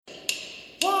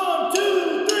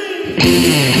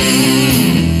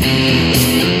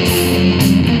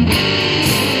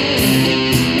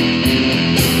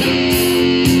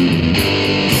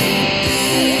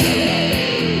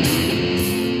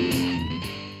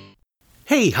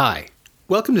Hi.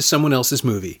 Welcome to Someone Else's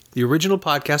Movie, the original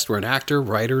podcast where an actor,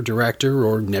 writer, director,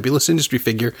 or nebulous industry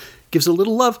figure gives a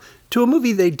little love to a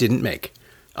movie they didn't make.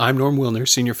 I'm Norm Wilner,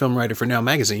 senior film writer for Now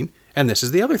Magazine, and this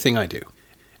is The Other Thing I Do.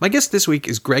 My guest this week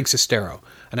is Greg Sestero,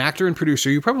 an actor and producer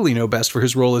you probably know best for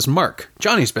his role as Mark,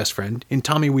 Johnny's best friend, in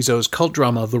Tommy Wiseau's cult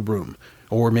drama The Room.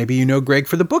 Or maybe you know Greg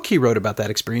for the book he wrote about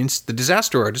that experience, The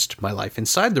Disaster Artist, My Life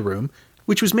Inside the Room,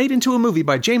 which was made into a movie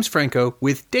by James Franco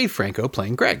with Dave Franco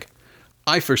playing Greg.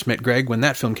 I first met Greg when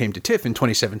that film came to TIFF in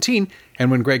 2017,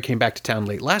 and when Greg came back to town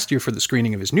late last year for the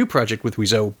screening of his new project with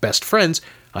Wiseau, Best Friends,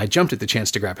 I jumped at the chance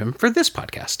to grab him for this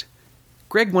podcast.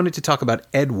 Greg wanted to talk about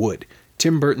Ed Wood,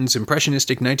 Tim Burton's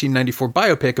impressionistic 1994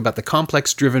 biopic about the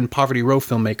complex-driven Poverty Row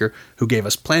filmmaker who gave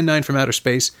us Plan 9 from Outer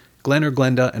Space, Glen or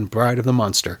Glenda, and Bride of the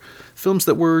Monster, films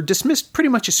that were dismissed pretty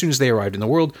much as soon as they arrived in the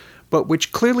world, but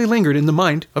which clearly lingered in the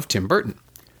mind of Tim Burton.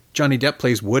 Johnny Depp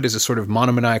plays Wood as a sort of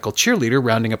monomaniacal cheerleader,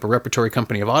 rounding up a repertory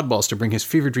company of oddballs to bring his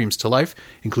fever dreams to life,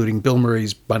 including Bill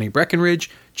Murray's Bunny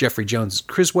Breckenridge, Jeffrey Jones'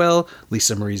 Criswell,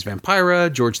 Lisa Marie's Vampira,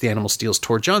 George the Animal Steel's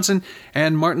Tor Johnson,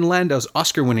 and Martin Landau's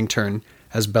Oscar-winning turn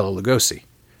as Bela Lugosi.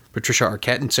 Patricia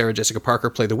Arquette and Sarah Jessica Parker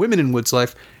play the women in Wood's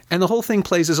life, and the whole thing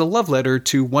plays as a love letter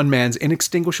to one man's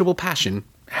inextinguishable passion,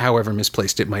 however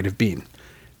misplaced it might have been.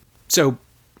 So,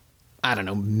 I don't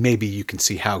know, maybe you can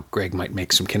see how Greg might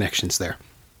make some connections there.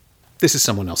 This is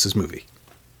Someone Else's Movie.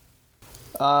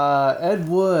 Ed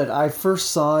Wood, I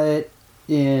first saw it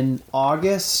in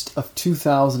August of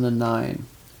 2009.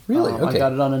 Really? Okay. I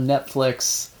got it on a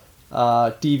Netflix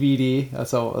DVD.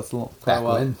 That's quite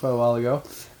a while ago.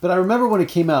 But I remember when it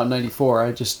came out in 94.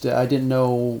 I didn't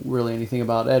know really anything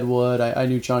about Ed Wood. I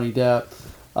knew Johnny Depp.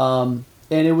 And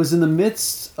it was in the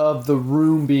midst of The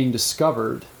Room being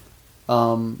discovered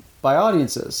by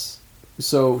audiences.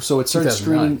 So it started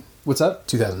screening... What's that?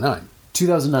 2009.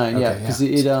 2009, okay, yeah, because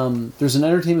there's an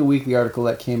Entertainment Weekly article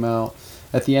that came out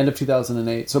at the end of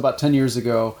 2008, so about 10 years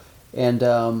ago, and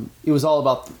it was all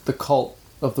about the cult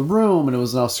of The Room, and it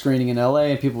was now screening in LA,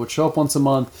 and people would show up once a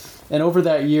month, and over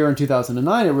that year in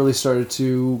 2009, it really started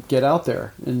to get out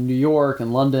there in New York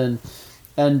and London,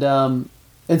 and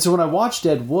so when I watched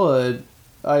Ed Wood,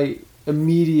 I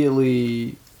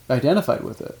immediately identified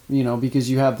with it, because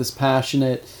you have this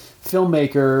passionate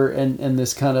filmmaker and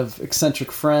this kind of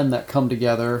eccentric friend that come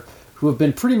together who have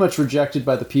been pretty much rejected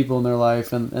by the people in their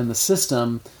life and the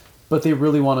system, but they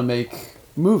really want to make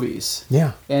movies.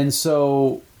 Yeah. And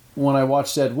so when I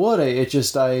watched Ed Wood,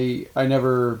 I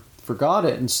never forgot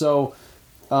it. And so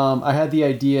I had the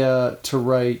idea to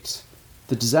write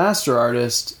The Disaster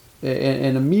Artist,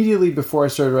 and immediately before I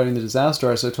started writing The Disaster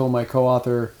Artist, I told my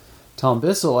co-author, Tom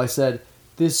Bissell, I said,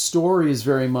 this story is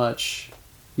very much,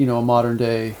 a modern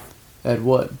day Ed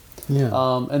Wood.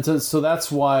 Yeah. And so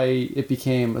that's why it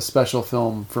became a special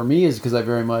film for me, is because I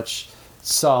very much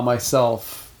saw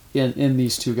myself in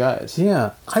these two guys.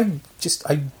 Yeah. I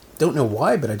don't know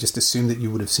why, but I just assumed that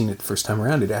you would have seen it the first time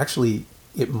around.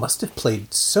 It must have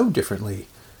played so differently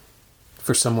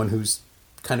for someone who's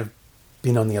kind of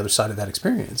been on the other side of that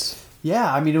experience.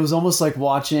 Yeah. I mean, it was almost like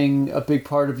watching a big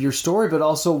part of your story, but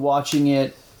also watching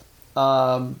it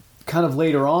kind of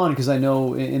later on, because I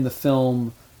know in the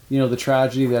film, the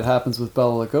tragedy that happens with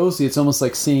Bela Lugosi, it's almost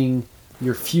like seeing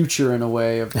your future in a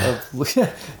way of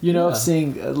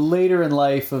seeing later in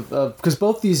life of because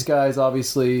both these guys,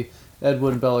 obviously, Ed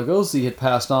Wood and Bela Lugosi, had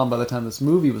passed on by the time this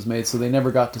movie was made, so they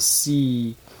never got to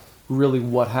see really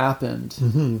what happened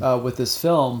with this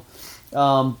film.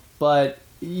 But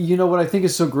what I think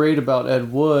is so great about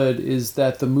Ed Wood is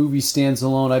that the movie stands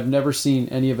alone. I've never seen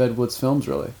any of Ed Wood's films,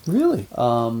 really. Really?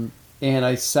 And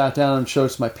I sat down and showed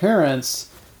it to my parents.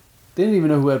 They didn't even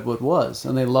know who Ed Wood was,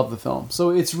 and they loved the film. So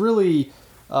it's really,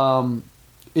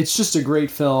 it's just a great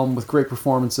film with great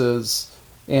performances,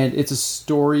 and it's a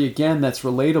story, again, that's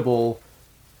relatable.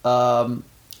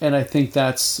 And I think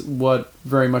that's what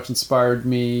very much inspired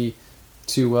me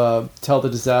to tell The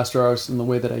Disaster Artist in the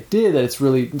way that I did. That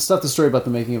it's not the story about the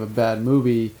making of a bad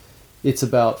movie. It's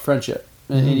about friendship.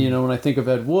 And when I think of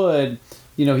Ed Wood,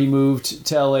 he moved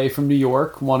to LA from New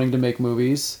York wanting to make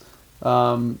movies.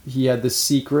 He had this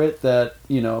secret that,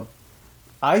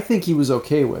 I think he was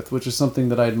okay with, which is something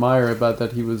that I admire about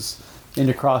that he was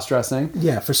into cross-dressing.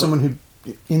 Yeah, for someone who,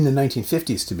 in the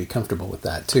 1950s, to be comfortable with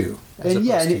that, too.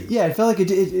 It felt like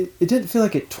it didn't feel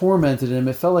like it tormented him.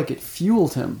 It felt like it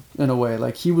fueled him, in a way.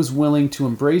 Like, he was willing to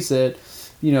embrace it,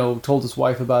 told his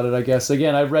wife about it, I guess.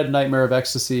 Again, I read Nightmare of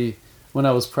Ecstasy when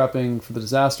I was prepping for The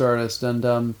Disaster Artist, and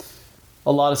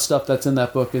a lot of stuff that's in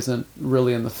that book isn't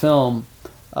really in the film.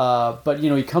 But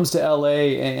he comes to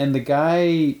L.A. and the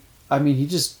guy, I mean, he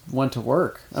just went to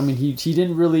work. I mean, he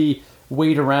didn't really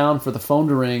wait around for the phone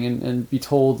to ring and be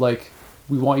told, like,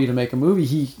 we want you to make a movie.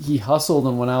 He hustled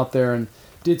and went out there and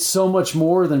did so much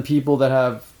more than people that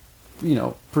have,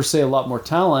 per se, a lot more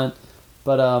talent.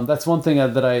 But that's one thing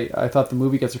that I thought the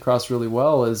movie gets across really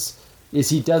well is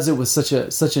he does it with such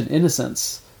an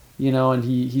innocence, and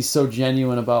he's so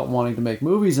genuine about wanting to make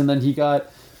movies. And then he got,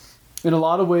 in a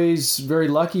lot of ways, very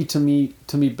lucky to meet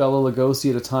Bela Lugosi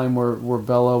at a time where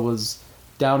Bela was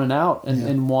down and out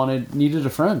and needed a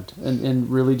friend and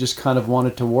really just kind of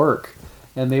wanted to work.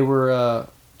 And they were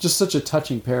just such a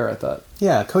touching pair, I thought.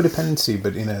 Yeah, codependency,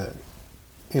 but in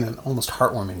an almost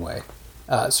heartwarming way.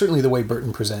 Certainly the way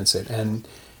Burton presents it. And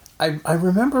I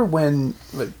remember when,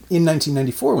 in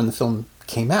 1994, when the film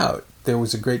came out, there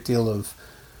was a great deal of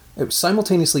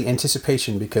simultaneously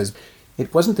anticipation, because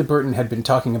it wasn't that Burton had been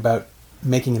talking about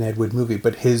making an Ed Wood movie,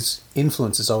 but his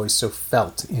influence is always so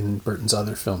felt in Burton's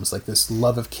other films, like this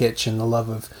love of kitsch and the love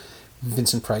of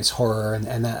Vincent Price horror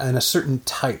and a certain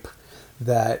type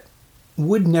that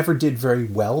Wood never did very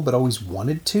well, but always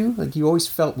wanted to. Like, you always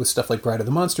felt with stuff like Bride of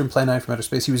the Monster and Plan 9 from Outer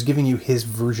Space, he was giving you his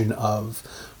version of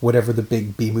whatever the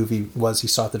big B movie was he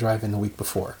saw at the drive-in the week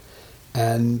before.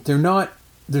 And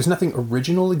there's nothing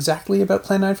original exactly about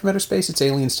Plan 9 from Outer Space. It's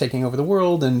aliens taking over the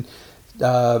world and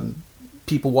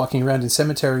people walking around in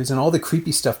cemeteries and all the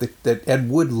creepy stuff that Ed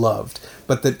Wood loved,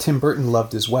 but that Tim Burton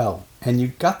loved as well. And you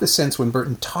got the sense when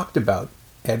Burton talked about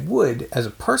Ed Wood as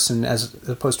a person, as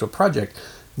opposed to a project,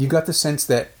 you got the sense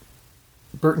that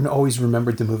Burton always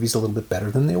remembered the movies a little bit better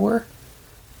than they were.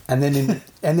 And then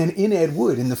in Ed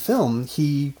Wood, in the film,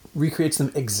 he recreates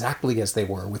them exactly as they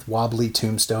were, with wobbly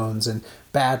tombstones and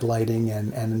bad lighting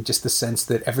and just the sense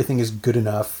that everything is good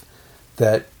enough.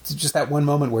 That just that one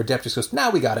moment where Depp just goes, "Now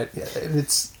we got it."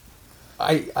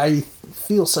 I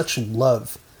feel such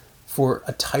love for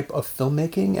a type of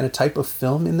filmmaking and a type of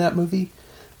film in that movie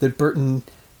that Burton,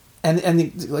 and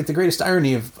the greatest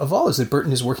irony of all is that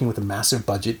Burton is working with a massive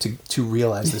budget to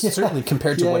realize this, certainly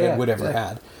compared to what Ed Wood ever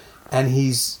had. And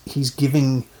he's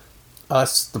giving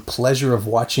us the pleasure of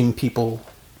watching people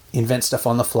invent stuff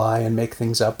on the fly and make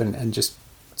things up and just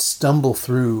stumble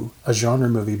through a genre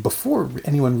movie before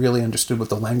anyone really understood what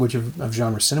the language of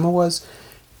genre cinema was.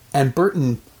 And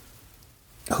Burton,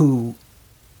 who,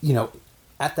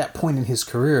 at that point in his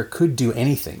career could do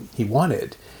anything he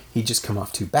wanted. He'd just come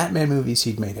off 2 Batman movies.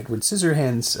 He'd made Edward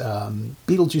Scissorhands,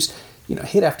 Beetlejuice,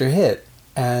 hit after hit.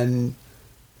 And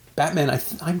Batman,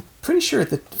 I'm pretty sure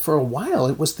that for a while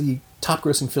it was the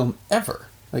top-grossing film ever.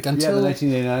 Like until the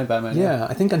 1989 Batman. Yeah,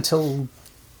 I think until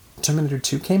Terminator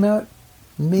 2 came out.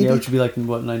 Maybe. Yeah, which would be like in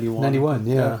what, 91? 91,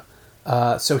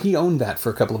 yeah. So he owned that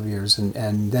for a couple of years,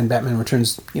 and then Batman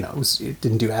Returns, it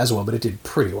didn't do as well, but it did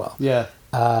pretty well. Yeah.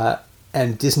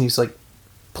 And Disney's like,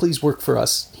 please work for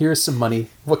us. Here's some money.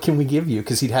 What can we give you?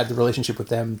 Because he'd had the relationship with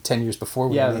them 10 years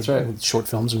before. That's right. With short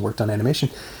films and worked on animation.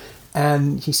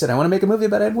 And he said, I want to make a movie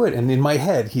about Ed Wood. And in my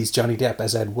head, he's Johnny Depp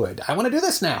as Ed Wood. I want to do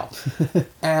this now.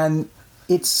 And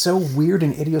it's so weird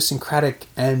and idiosyncratic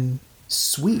and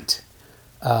sweet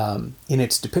in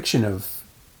its depiction of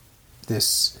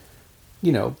this,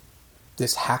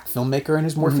 this hack filmmaker and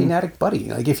his morphine addict buddy.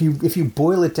 Like, if you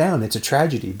boil it down, it's a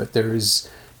tragedy, but there is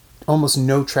almost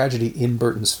no tragedy in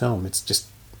Burton's film.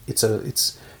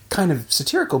 It's kind of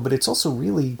satirical, but it's also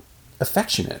really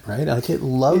affectionate, right? Like, it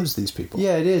loves these people.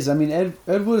 Yeah, it is. I mean,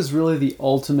 Ed Wood is really the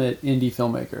ultimate indie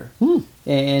filmmaker.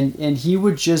 And he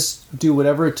would just do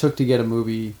whatever it took to get a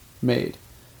movie made.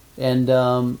 And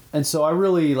so I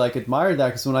really admired that,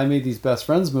 because when I made these Best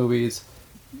Friends movies,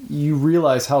 you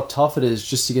realize how tough it is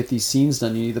just to get these scenes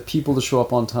done. You need the people to show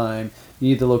up on time. You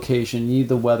need the location. You need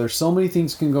the weather. So many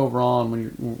things can go wrong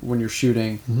when you're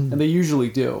shooting, and they usually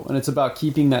do. And it's about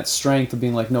keeping that strength of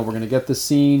being like, no, we're going to get this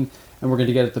scene, and we're going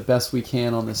to get it the best we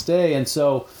can on this day. And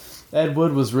so Ed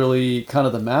Wood was really kind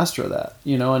of the master of that,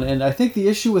 And I think the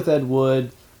issue with Ed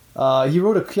Wood, he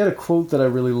had a quote that I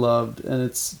really loved, and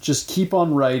it's just keep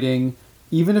on writing.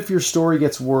 Even if your story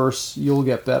gets worse, you'll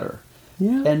get better.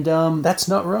 Yeah, and that's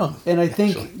not wrong. And I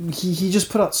think he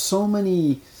just put out so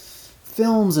many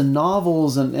films and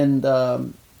novels, and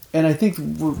I think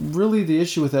really the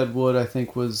issue with Ed Wood, I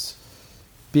think, was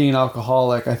being an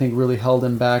alcoholic. I think really held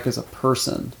him back as a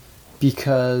person,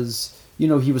 because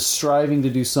he was striving to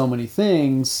do so many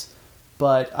things,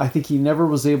 but I think he never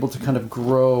was able to kind of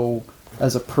grow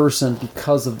as a person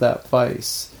because of that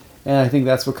vice. And I think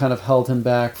that's what kind of held him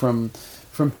back from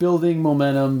building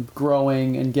momentum,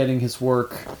 growing, and getting his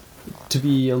work to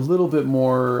be a little bit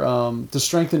more to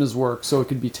strengthen his work so it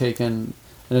could be taken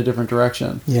in a different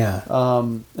direction. Yeah.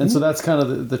 And so that's kind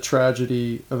of the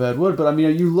tragedy of Ed Wood. But I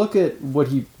mean, you look at what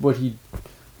he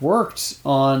worked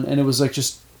on, and it was like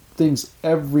just things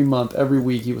every month, every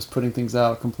week. He was putting things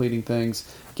out, completing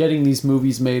things, getting these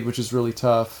movies made, which is really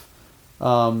tough.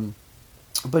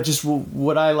 But just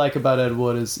what I like about Ed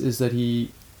Wood is that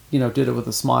he, did it with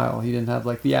a smile. He didn't have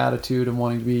like the attitude and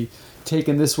wanting to be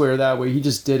taken this way or that way. He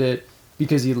just did it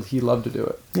because he loved to do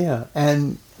it. Yeah,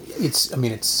 and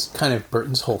it's kind of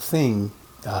Burton's whole thing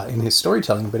in his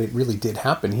storytelling, but it really did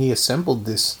happen. He assembled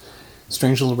this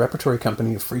strange little repertory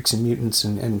company of freaks and mutants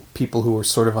and people who were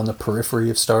sort of on the periphery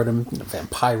of stardom,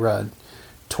 Vampira,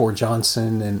 Tor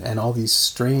Johnson, and all these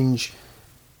strange,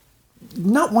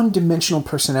 not one-dimensional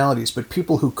personalities, but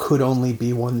people who could only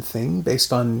be one thing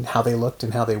based on how they looked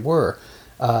and how they were.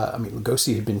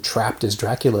 Lugosi had been trapped as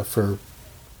Dracula for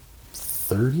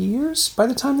 30 years by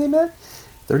the time they met?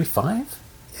 35?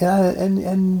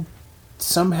 And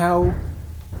somehow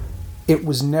it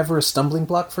was never a stumbling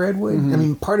block for Ed Wood. Mm-hmm. I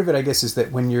mean, part of it, I guess, is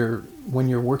that when you're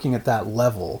working at that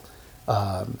level,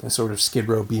 a sort of Skid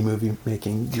Row B-movie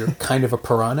making, you're kind of a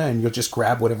piranha, and you'll just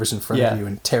grab whatever's in front of you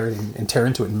and tear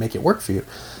into it and make it work for you.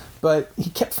 But he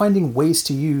kept finding ways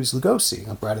to use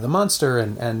Lugosi, Bride of the Monster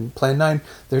and Plan 9.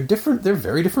 They're different. They're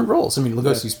very different roles. I mean,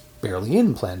 Lugosi's barely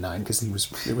in Plan 9 because it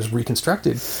was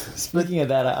reconstructed. Speaking of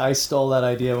that, I stole that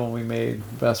idea when we made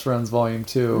Best Friends Volume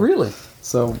 2. Really?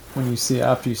 So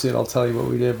after you see it, I'll tell you what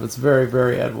we did. But it's very,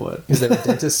 very Ed Wood. Is there a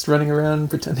dentist running around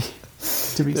pretending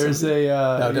to be? There's somebody?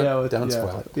 don't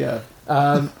spoil it. Yeah.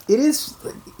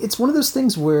 It's one of those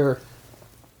things where,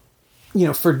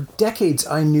 for decades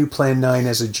I knew Plan 9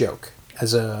 as a joke,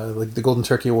 as the Golden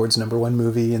Turkey Awards #1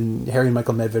 movie, and Harry and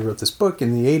Michael Medved wrote this book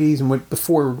in the 80s and went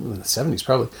before the 70s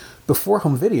probably. Before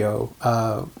home video,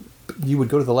 you would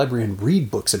go to the library and read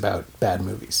books about bad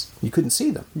movies. You couldn't see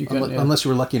them unless you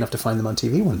were lucky enough to find them on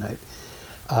TV one night.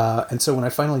 And so when I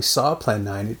finally saw Plan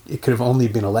 9, it could have only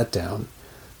been a letdown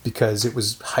because it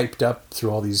was hyped up through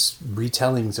all these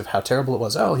retellings of how terrible it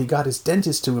was. Oh, he got his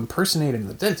dentist to impersonate him.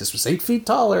 The dentist was 8 feet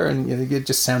taller, and it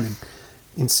just sounded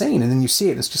insane. And then you see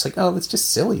it, and it's just like, oh, it's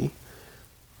just silly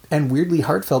and weirdly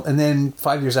heartfelt. And then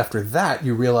 5 years after that,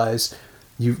 you realize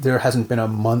there hasn't been a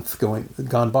month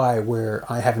gone by where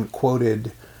I haven't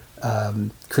quoted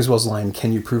Criswell's line,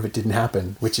 "Can you prove it didn't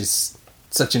happen?" which is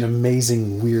such an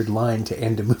amazing, weird line to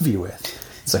end a movie with.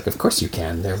 It's like, of course you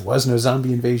can. There was no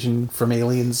zombie invasion from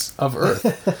aliens of Earth.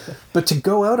 But to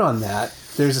go out on that,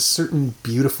 there's a certain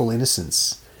beautiful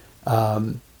innocence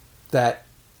that,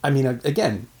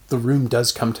 again, The Room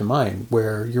does come to mind,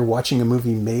 where you're watching a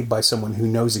movie made by someone who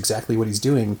knows exactly what he's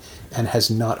doing and has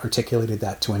not articulated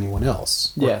that to anyone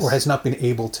else, or has not been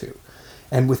able to.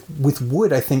 And with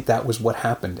Wood, I think that was what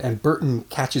happened. And Burton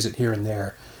catches it here and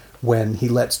there when he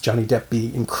lets Johnny Depp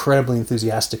be incredibly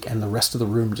enthusiastic and the rest of the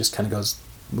room just kind of goes,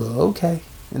 well, okay.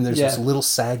 And there's this little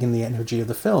sag in the energy of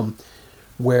the film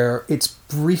where it's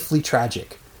briefly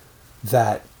tragic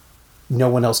that no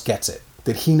one else gets it,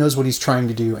 that he knows what he's trying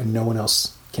to do and no one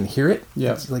else can hear it.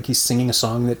 Yeah. It's like he's singing a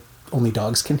song that only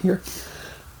dogs can hear.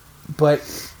 But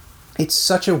it's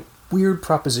such a weird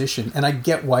proposition, and I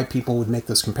get why people would make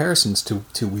those comparisons to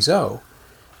Wiseau.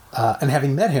 And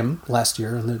having met him last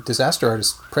year on the Disaster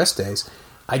Artist press days,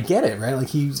 I get it, right? Like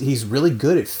he's really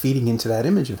good at feeding into that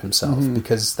image of himself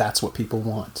because that's what people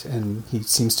want, and he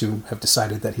seems to have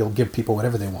decided that he'll give people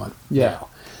whatever they want. Yeah. Now.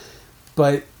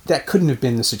 But that couldn't have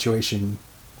been the situation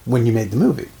when you made the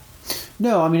movie.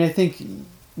 No, I think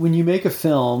when you make a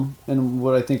film, and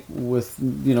what I think with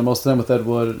most of the time with Ed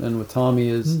Wood and with Tommy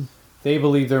is they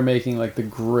believe they're making like the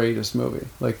greatest movie.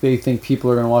 Like they think people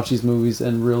are going to watch these movies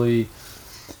and really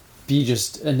be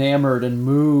just enamored and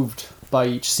moved by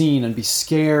each scene and be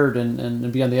scared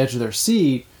and be on the edge of their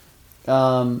seat.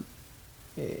 And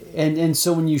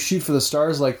so when you shoot for the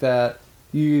stars like that,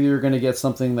 you're either going to get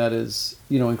something that is,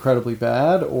 incredibly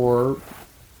bad or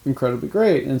incredibly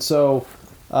great. And so,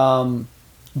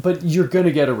 but you're going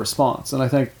to get a response. And I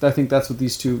think that's what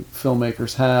these two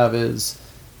filmmakers have, is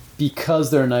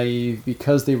because they're naive,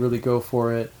 because they really go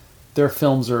for it, their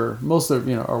films are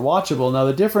watchable. Now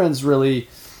the difference really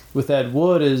with Ed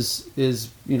Wood is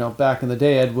back in the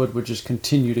day, Ed Wood would just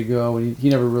continue to go, and he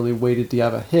never really waited to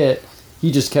have a hit.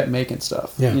 He just kept making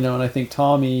stuff, and I think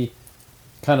Tommy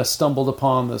kind of stumbled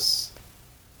upon this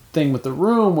thing with The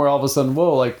Room, where all of a sudden,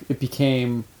 it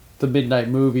became the midnight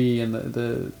movie and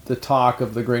the talk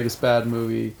of the greatest bad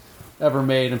movie ever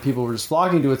made, and people were just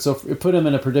flocking to it. So it put him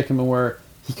in a predicament where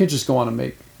he could just go on and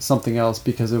make something else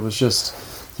because it was just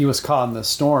he was caught in this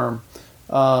storm.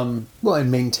 Well, and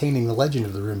maintaining the legend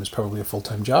of The Room is probably a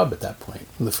full-time job at that point,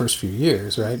 in the first few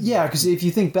years, right? Yeah, because if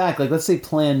you think back, like, let's say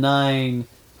Plan 9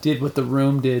 did what The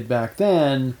Room did back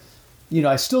then,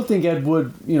 I still think Ed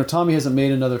Wood, Tommy hasn't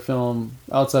made another film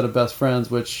outside of Best Friends,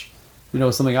 which,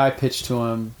 is something I pitched to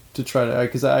him to try to,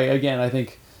 because I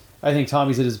think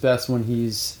Tommy's at his best when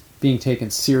he's being taken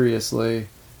seriously,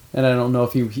 and I don't know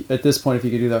if he at this point, if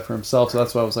he could do that for himself, so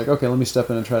that's why I was like, okay, let me step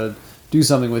in and try to do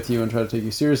something with you and try to take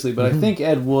you seriously. But I think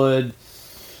Ed Wood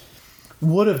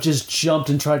would have just jumped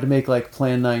and tried to make like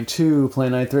Plan 9 2,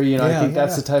 Plan 9 3. I think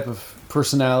that's the type of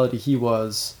personality he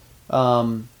was.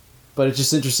 But it's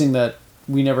just interesting that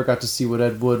we never got to see what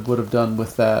Ed Wood would have done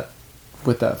with that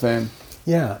fame.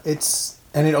 Yeah,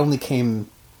 and it only came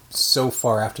so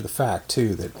far after the fact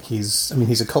too that he's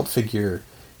a cult figure,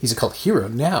 he's a cult hero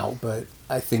now, but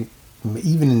I think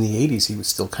even in the 80s he was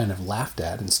still kind of laughed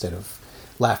at instead of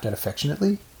laughed at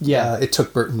affectionately. Yeah. It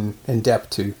took Burton and Depp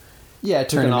to it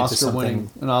took an Oscar-winning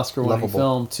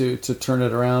film to turn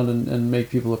it around and make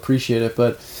people appreciate it.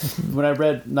 But when I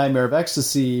read Nightmare of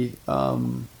Ecstasy,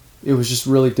 it was just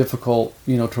really difficult,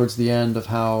 towards the end of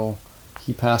how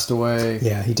he passed away.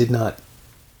 Yeah, he did not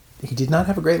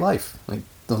have a great life. Like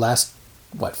the last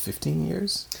 15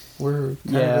 years were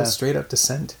kind of a straight up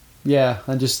descent. Yeah,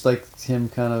 and just like him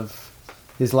kind of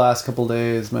his last couple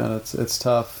days, man, it's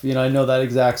tough. I know that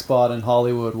exact spot in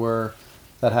Hollywood where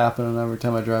that happened, and every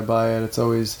time I drive by it, it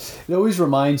always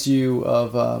reminds you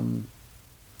of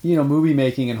movie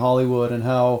making in Hollywood and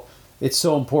how it's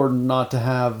so important not to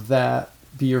have that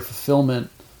be your fulfillment,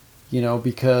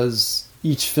 because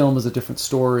each film is a different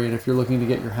story, and if you're looking to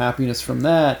get your happiness from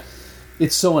that,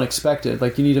 it's so unexpected.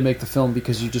 Like, you need to make the film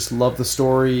because you just love the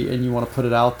story and you want to put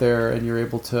it out there, and you're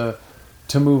able to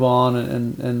move on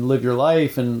and live your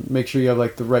life and make sure you have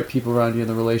like the right people around you and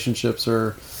the relationships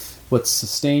are what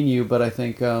sustain you. But I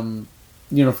think,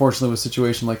 fortunately with a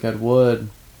situation like Ed Wood,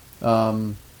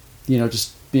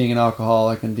 just being an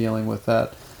alcoholic and dealing with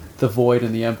that, the void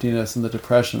and the emptiness and the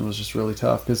depression was just really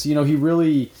tough because, he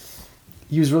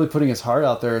was really putting his heart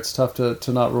out there. It's tough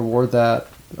to not reward that,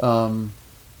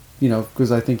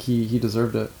 because I think he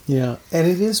deserved it. Yeah. And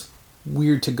it is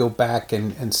weird to go back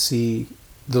and see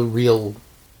the real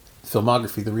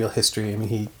filmography, the real history. I mean,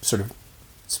 he sort of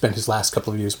spent his last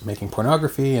couple of years making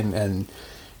pornography and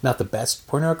not the best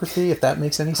pornography, if that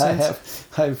makes any sense.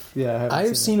 I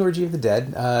have seen Orgy of the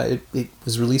Dead. It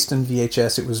was released on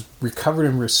VHS. It was recovered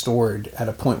and restored at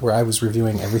a point where I was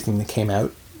reviewing everything that came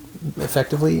out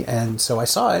effectively. And so I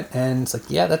saw it and it's like,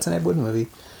 yeah, that's an Ed Wood movie.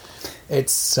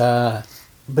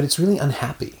 But it's really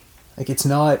unhappy. Like, it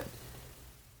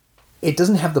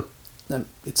doesn't have the,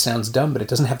 it sounds dumb, but it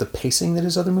doesn't have the pacing that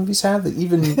his other movies have. That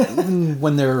even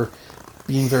when they're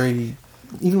being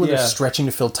they're stretching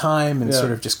to fill time and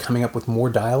sort of just coming up with more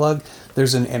dialogue,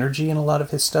 there's an energy in a lot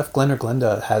of his stuff. Glen or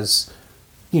Glenda has,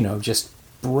 just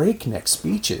breakneck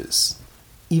speeches,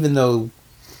 even though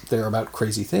they're about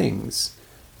crazy things,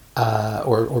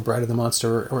 or Bride of the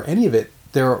Monster, or any of it.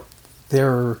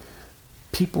 They're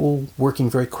people working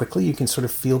very quickly. You can sort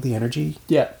of feel the energy.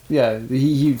 Yeah.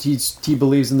 He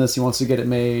believes in this. He wants to get it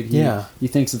made. He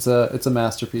thinks it's a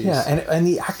masterpiece. Yeah, and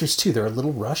the actors too. They're a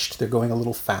little rushed. They're going a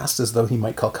little fast, as though he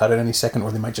might call cut at any second,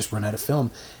 or they might just run out of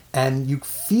film. And you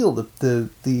feel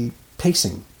the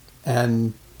pacing.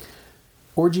 And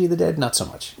Orgy of the Dead, not so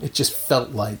much. It just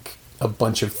felt like a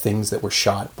bunch of things that were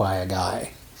shot by a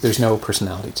guy. There's no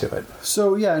personality to it.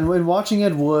 So yeah, and when watching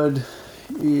Ed Wood,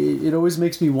 it always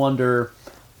makes me wonder.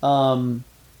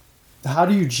 How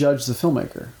do you judge the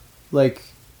filmmaker? Like,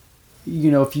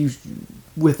 if you,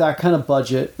 with that kind of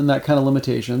budget and that kind of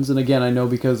limitations, and again, I know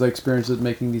because I experienced it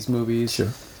making these movies, sure.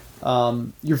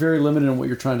 You're very limited in what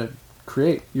you're trying to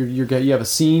create. You have a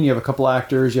scene, you have a couple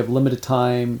actors, you have limited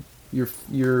time,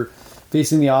 you're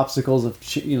facing the obstacles of,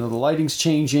 the lighting's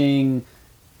changing,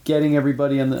 getting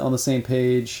everybody on the same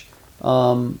page.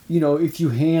 If you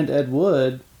hand Ed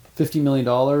Wood $50 million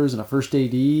and a first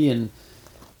AD, and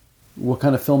what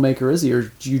kind of filmmaker is he? Or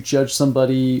do you judge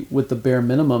somebody with the bare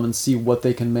minimum and see what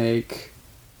they can make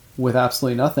with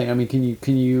absolutely nothing? I mean,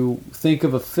 can you think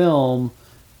of a film,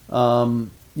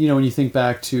 when you think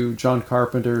back to John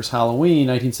Carpenter's Halloween,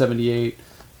 1978, I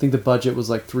think the budget was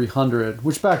like $300,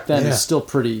 which back then is still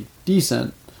pretty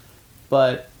decent,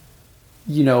 but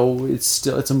it's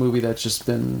a movie that's just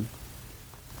been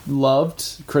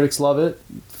loved. Critics love it.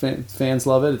 Fans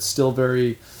love it. It's still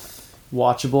very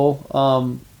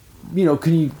watchable.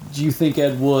 Do you think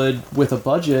Ed Wood, with a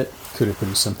budget, could have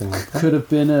produced something like that? Could have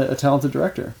been a talented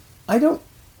director? I don't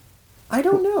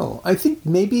know. I think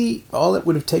maybe all it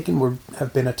would have taken would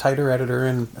have been a tighter editor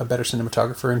and a better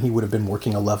cinematographer, and he would have been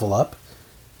working a level up.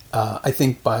 I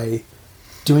think by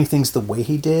doing things the way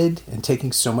he did and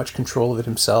taking so much control of it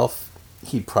himself,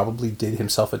 he probably did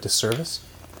himself a disservice.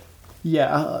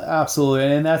 Yeah,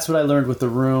 absolutely. And that's what I learned with The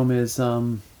Room is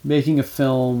making a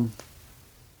film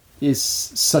is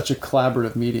such a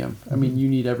collaborative medium. I mean, you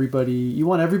need everybody. You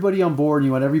want everybody on board.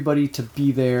 You want everybody to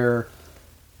be there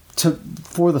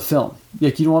for the film.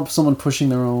 Like, you don't want someone pushing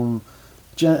their own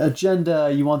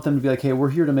agenda. You want them to be like, hey, we're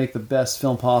here to make the best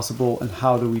film possible, and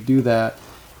how do we do that?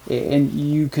 And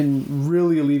you can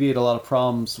really alleviate a lot of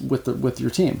problems with your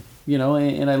team. You know,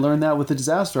 and I learned that with The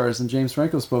Disaster Artist, and James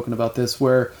Franco's spoken about this,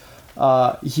 where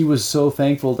he was so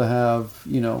thankful to have,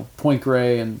 you know, Point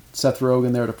Grey and Seth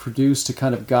Rogen there to produce, to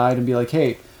kind of guide and be like,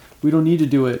 hey, we don't need to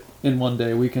do it in one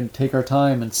day. We can take our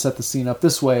time and set the scene up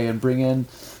this way and bring in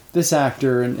this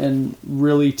actor and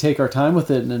really take our time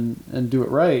with it and do it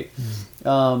right.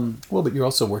 Well, but you're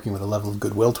also working with a level of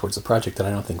goodwill towards the project that I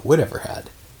don't think Wood ever had.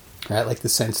 Right? Like the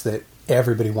sense that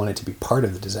everybody wanted to be part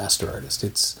of The Disaster Artist.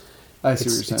 I see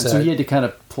what you're saying. So he had to kind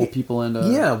of pull people into...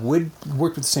 Yeah, Wood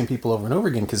worked with the same people over and over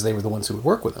again because they were the ones who would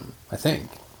work with him, I think.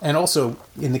 And also,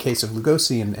 in the case of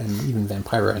Lugosi and even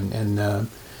Vampira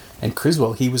and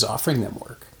Criswell, he was offering them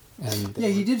work. And yeah,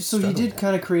 he did. So he did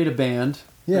kind of create a band,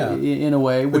 yeah, in a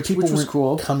way, which was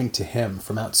cool. Coming to him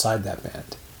from outside that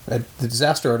band. The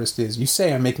Disaster Artist is, you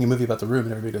say I'm making a movie about The Room,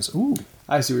 and everybody goes, ooh.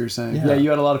 I see what you're saying. Yeah, you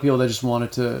had a lot of people that just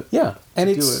wanted to and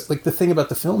do it's it. Like the thing about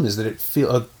the film is that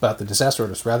about The Disaster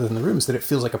Artist rather than The Room is that it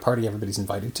feels like a party everybody's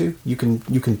invited to. You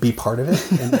can be part of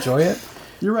it and enjoy it.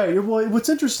 You're right. Well, what's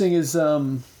interesting is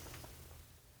The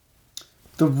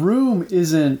Room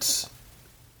isn't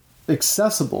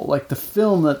accessible. Like the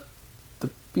film that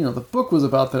the book was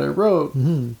about that I wrote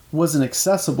wasn't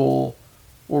accessible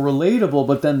or relatable,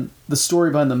 but then the story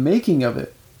behind the making of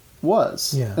it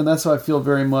was. Yeah. And that's how I feel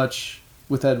very much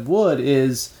with Ed Wood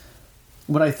is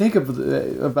when I think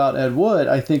about Ed Wood,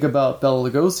 I think about Bela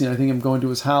Lugosi, and I think him going to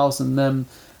his house and then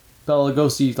Bela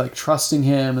Lugosi like trusting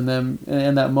him,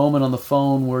 and that moment on the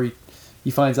phone where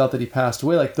he finds out that he passed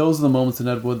away. Like those are the moments in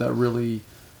Ed Wood that really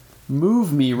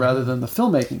move me rather than the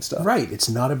filmmaking stuff. Right. It's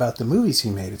not about the movies he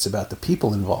made. It's about the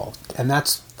people involved. And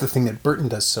that's the thing that Burton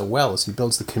does so well is he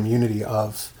builds the community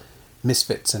of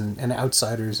misfits and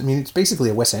outsiders. I mean, it's basically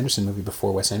a Wes Anderson movie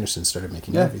before Wes Anderson started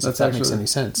making movies. If that makes any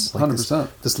sense. Like 100%.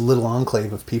 This little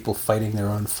enclave of people fighting their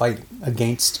own fight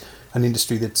against an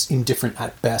industry that's indifferent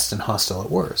at best and hostile at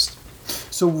worst.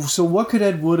 So what could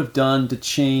Ed Wood have done to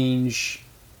change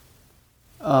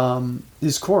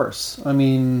his course? I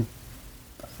mean,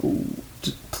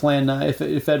 Plan 9,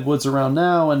 if Ed Wood's around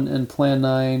now and Plan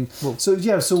 9. Well,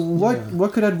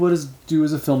 what could Ed Wood do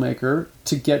as a filmmaker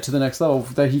to get to the next level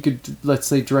that he could, let's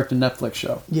say, direct a Netflix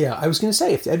show? Yeah, I was going to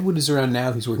say, if Ed Wood is around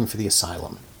now, he's working for the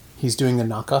Asylum. He's doing the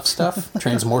knockoff stuff,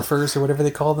 Transmorphers or whatever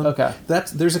they call them. Okay.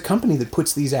 There's a company that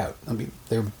puts these out. I mean,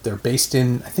 they're based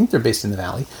in the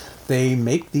Valley. They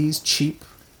make these cheap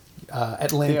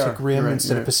Atlantic Rim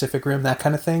instead of Pacific Rim, that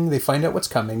kind of thing. They find out what's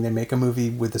coming. They make a movie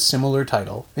with a similar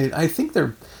title. And I think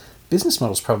their business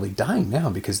model's probably dying now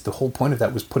because the whole point of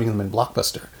that was putting them in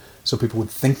Blockbuster. So people would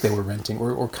think they were renting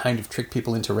or kind of trick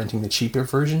people into renting the cheaper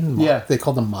version. They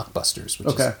call them mockbusters,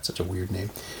 which is such a weird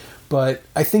name. But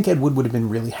I think Ed Wood would have been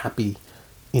really happy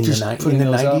in the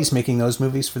 90s making those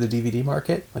movies for the DVD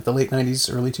market, like the late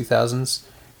 90s, early 2000s.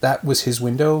 That was his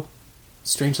window,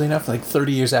 strangely enough, like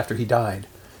 30 years after he died.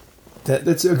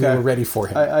 That's okay. We were ready for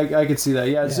him. I could see that.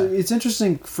 Yeah. So it's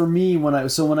interesting for me when I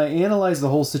analyzed the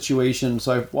whole situation.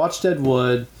 So I watched Ed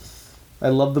Wood. I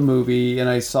loved the movie, and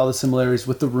I saw the similarities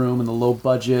with The Room and the low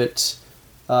budget.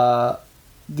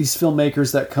 These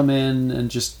filmmakers that come in and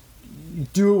just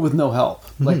do it with no help.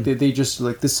 Like they just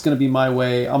like, this is going to be my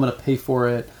way. I'm going to pay for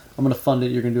it. I'm going to fund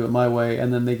it. You're going to do it my way.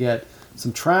 And then they get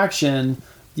some traction.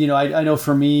 You know, I know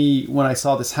for me, when I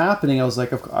saw this happening, I was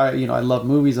like, I love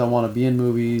movies. I want to be in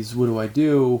movies. What do I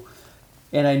do?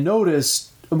 And I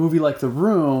noticed a movie like The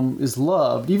Room is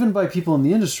loved, even by people in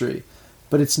the industry.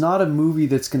 But it's not a movie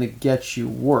that's going to get you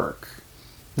work.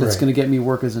 That's going to get me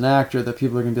work as an actor, that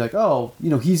people are going to be like, oh,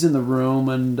 he's in The Room,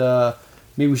 and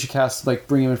maybe we should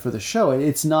bring him in for the show.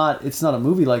 It's not a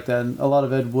movie like that. And a lot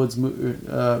of Ed Wood's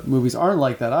movies aren't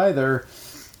like that either.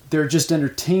 They're just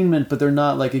entertainment, but they're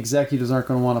not like, executives aren't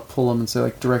going to want to pull them and say,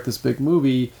 like, direct this big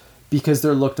movie, because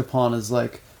they're looked upon as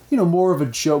like, more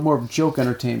of joke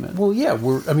entertainment. Well, yeah.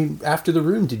 After The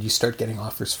Room, did you start getting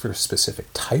offers for a specific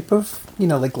type of,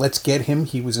 like, let's get him,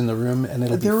 he was in The Room, and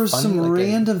it'll be funny? There were some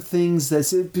random things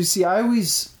that, you see,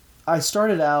 I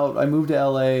started out, I moved to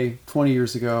LA 20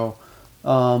 years ago,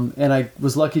 and I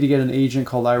was lucky to get an agent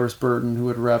called Iris Burton who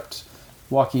had repped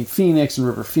Joaquin Phoenix and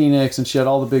River Phoenix, and she had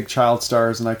all the big child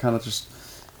stars, and I kind of just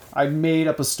I made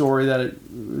up a story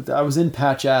that I was in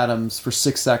Patch Adams for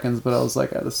 6 seconds, but I was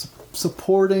like, I was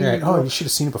supporting. Right. Oh, you should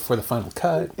have seen it before the final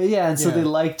cut. Yeah, and so they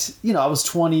liked, I was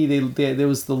 20. There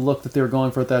was the look that they were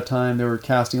going for at that time. They were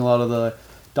casting a lot of the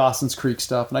Dawson's Creek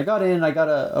stuff, and I got in. I got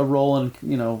a role in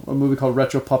a movie called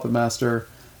Retro Puppet Master.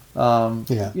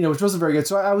 Which wasn't very good.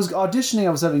 So I was auditioning. I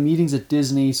was having meetings at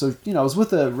Disney. So I was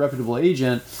with a reputable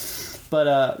agent.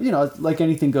 But like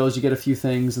anything goes, you get a few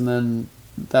things, and then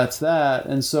that's that.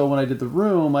 And so when I did The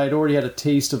Room, I had already had a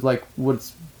taste of like what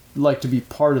it's like to be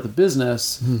part of the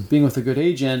business, being with a good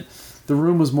agent. The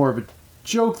Room was more of a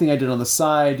joke thing I did on the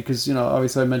side because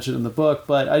obviously I mentioned it in the book,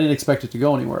 but I didn't expect it to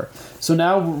go anywhere. So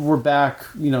now we're back,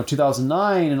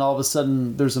 2009, and all of a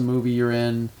sudden there's a movie you're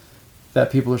in that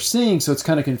people are seeing. So it's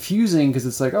kind of confusing because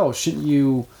it's like, oh, shouldn't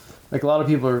you? Like a lot of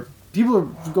people are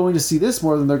going to see this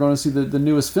more than they're going to see the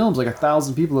newest films. Like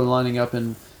 1,000 people are lining up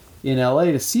in LA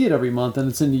to see it every month, and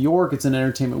it's in New York. It's in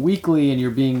Entertainment Weekly, and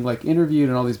you're being like interviewed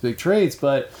in all these big trades,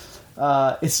 but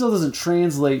it still doesn't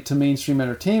translate to mainstream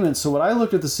entertainment. So what I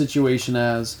looked at the situation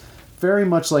as, very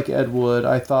much like Ed Wood,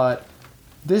 I thought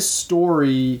this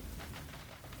story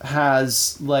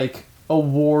has like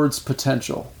awards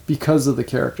potential because of the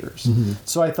characters.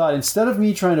 So I thought, instead of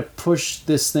me trying to push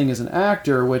this thing as an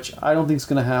actor, which I don't think is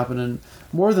going to happen, and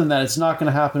more than that, it's not going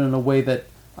to happen in a way that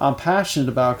I'm passionate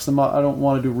about, because I don't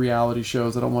want to do reality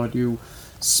shows. I don't want to do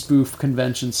spoof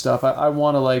convention stuff. I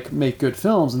want to like make good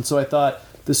films. And so I thought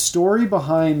the story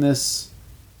behind this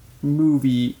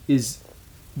movie is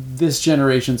this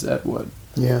generation's Ed Wood.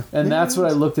 Yeah. And that's what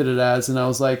I looked at it as. And I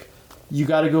was like, you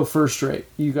got to go first rate.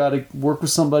 You got to work with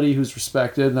somebody who's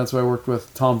respected. And that's why I worked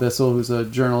with Tom Bissell, who's a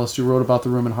journalist who wrote about The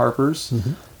Room in Harper's.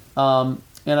 And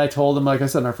I told him, like I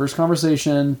said, in our first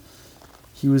conversation,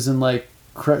 he was in like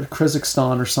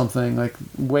Kazakhstan or something, like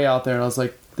way out there. And I was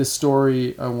like, this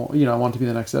story, I want to be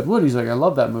the next Ed Wood. He's like, I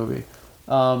love that movie.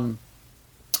 And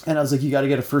I was like, you got to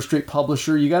get a first rate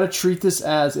publisher. You got to treat this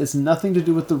as, it's nothing to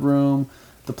do with The Room,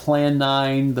 the Plan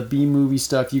 9, the B movie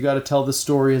stuff. You got to tell the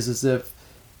story as if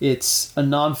it's a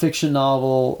nonfiction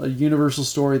novel, a universal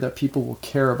story that people will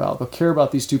care about. They'll care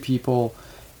about these two people,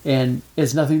 and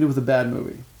it's nothing to do with a bad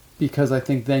movie, because I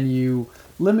think then you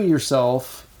limit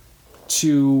yourself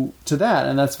to that.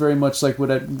 And that's very much like what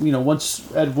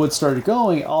once Ed Wood started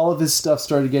going, all of his stuff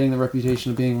started getting the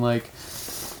reputation of being like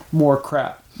more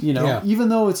crap. Even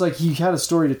though it's like he had a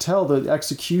story to tell, the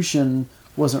execution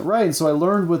wasn't right. And so I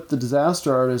learned with The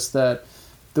Disaster Artist that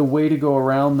the way to go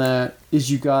around that is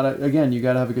you gotta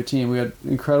have a good team. We had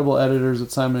incredible editors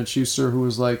at Simon & Schuster who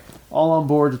was like all on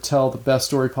board to tell the best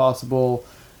story possible,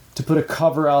 to put a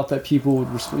cover out that people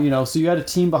would, so you had a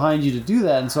team behind you to do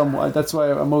that. And so that's why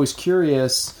I'm always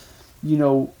curious,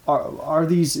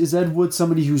 is Ed Wood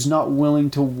somebody who's not willing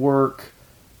to work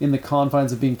in the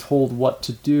confines of being told what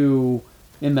to do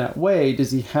in that way?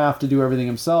 Does he have to do everything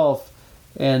himself?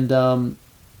 And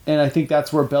I think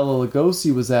that's where Bela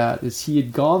Lugosi was at, is he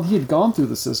had gone through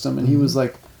the system, and he was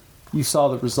like, you saw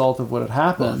the result of what had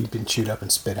happened. Well, he'd been chewed up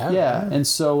and spit out. Yeah. And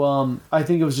so I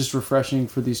think it was just refreshing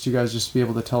for these two guys just to be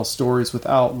able to tell stories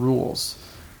without rules.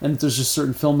 And there's just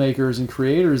certain filmmakers and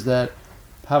creators that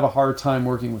have a hard time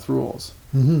working with rules.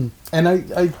 And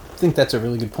I think that's a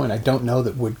really good point. I don't know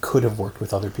that Wood could have worked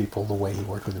with other people the way he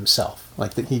worked with himself.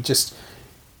 Like that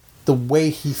the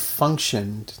way he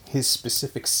functioned, his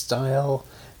specific style,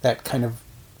 that kind of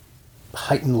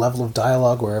heightened level of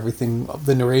dialogue where everything,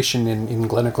 the narration in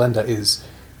Glenn or Glenda is,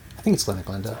 I think it's Glenn or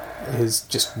Glenda, is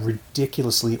just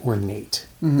ridiculously ornate.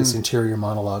 This interior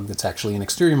monologue that's actually an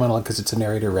exterior monologue because it's a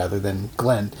narrator rather than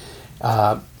Glenn.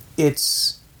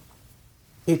 It's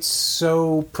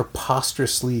so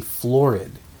preposterously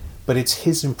florid, but it's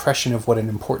his impression of what an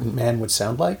important man would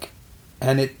sound like.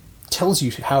 And it tells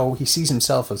you how he sees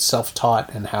himself as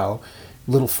self-taught and how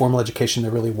little formal education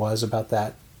there really was about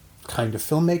that kind of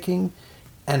filmmaking,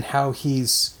 and how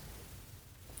he's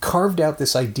carved out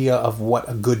this idea of what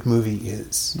a good movie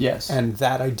is. Yes. And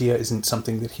that idea isn't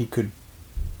something that he could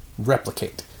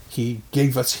replicate. He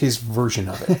gave us his version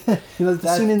of it.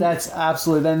 That's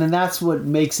absolutely, and that's what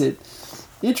makes it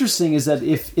interesting, is that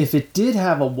if it did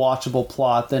have a watchable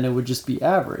plot, then it would just be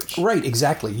average. Right,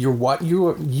 exactly.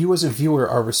 You as a viewer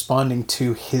are responding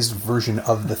to his version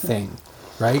of the thing,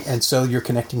 right? And so you're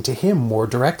connecting to him more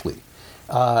directly.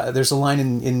 There's a line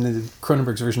in the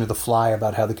Cronenberg's version of The Fly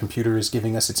about how the computer is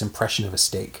giving us its impression of a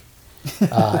steak.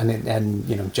 And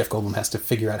Jeff Goldblum has to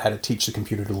figure out how to teach the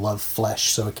computer to love flesh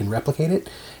so it can replicate it.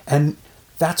 And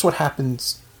that's what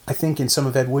happens, I think, in some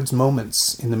of Ed Wood's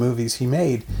moments in the movies he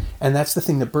made. And that's the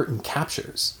thing that Burton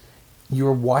captures.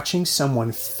 You're watching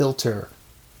someone filter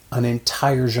an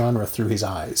entire genre through his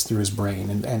eyes, through his brain,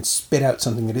 and spit out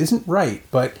something that isn't right,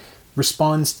 but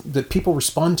that people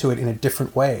respond to it in a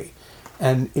different way,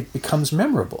 and it becomes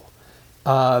memorable.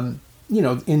 In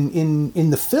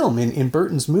the film, in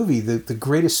Burton's movie, the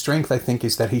greatest strength, I think,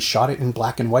 is that he shot it in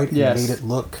black and white and made it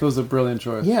look... It was a brilliant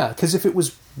choice. Yeah, because if it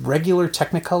was regular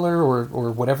Technicolor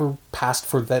or whatever passed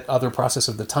for that other process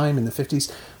of the time in the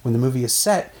 50s, when the movie is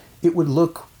set, it would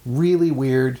look really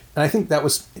weird. And I think that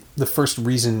was the first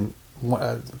reason...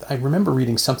 I remember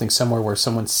reading something somewhere where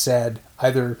someone said,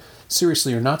 either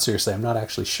seriously or not seriously, I'm not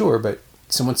actually sure, but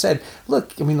someone said,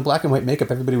 look, I mean, the black and white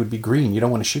makeup, everybody would be green. You don't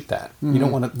want to shoot that. Mm-hmm.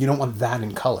 You don't want that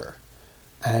in color.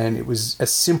 And it was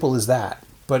as simple as that.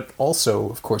 But also,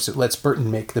 of course, it lets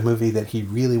Burton make the movie that he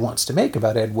really wants to make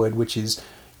about Ed Wood, which is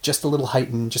just a little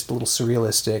heightened, just a little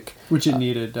surrealistic. Which it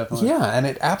needed, definitely. Yeah, and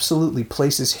it absolutely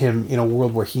places him in a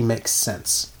world where he makes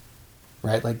sense.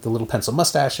 Right? Like the little pencil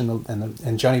mustache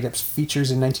and Johnny Depp's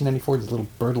features in 1994, the little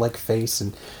bird-like face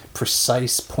and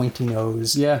precise pointy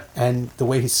nose. Yeah. And the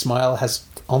way his smile has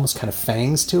almost kind of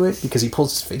fangs to it because he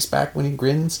pulls his face back when he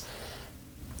grins.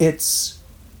 It's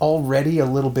already a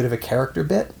little bit of a character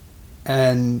bit.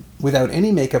 And without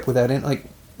any makeup, like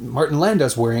Martin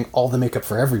Landau's wearing all the makeup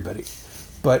for everybody.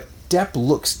 But Depp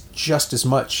looks just as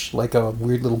much like a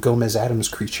weird little Gomez Addams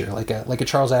creature, like a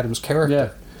Charles Addams character. Yeah.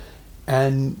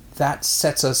 And that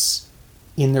sets us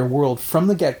in their world from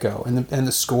the get-go. And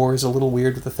the score is a little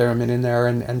weird with the theremin in there,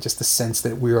 and just the sense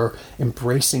that we are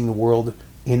embracing the world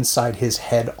inside his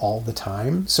head all the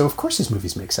time. So, of course, his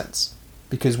movies make sense,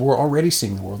 because we're already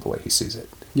seeing the world the way he sees it.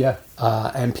 Yeah.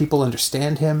 And people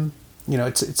understand him. You know,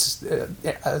 it's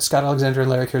Scott Alexander and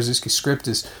Larry Karaszewski's script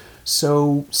is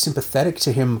so sympathetic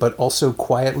to him, but also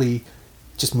quietly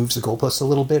just moves the goalposts a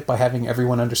little bit by having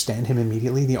everyone understand him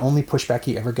immediately. The only pushback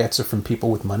he ever gets are from people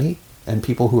with money and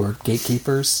people who are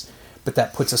gatekeepers, but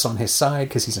that puts us on his side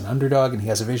because he's an underdog and he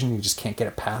has a vision, you just can't get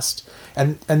it past.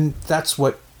 And that's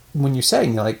what, when you're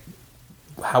saying, like,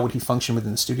 how would he function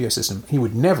within the studio system? He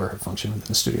would never have functioned within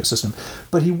the studio system,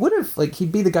 but he would have, like,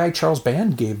 he'd be the guy Charles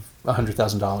Band gave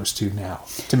 $100,000 to now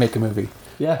to make a movie.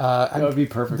 Yeah, that would be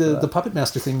perfect. The Puppet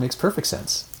Master thing makes perfect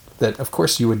sense. That, of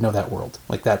course, you would know that world.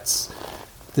 Like, that's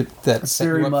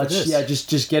very much, yeah,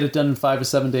 just get it done in 5 to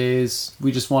 7 days.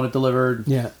 We just want it delivered.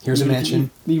 Yeah, here's a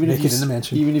mansion. Make it in the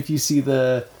mansion. Even if you see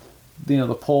the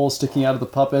pole sticking out of the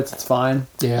puppets, it's fine.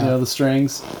 Yeah. The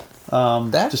strings.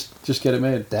 Just get it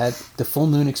made. The Full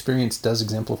Moon Experience does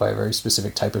exemplify a very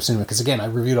specific type of cinema. Because again, I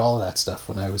reviewed all of that stuff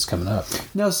when I was coming up.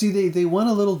 Now, see, they went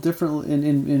a little different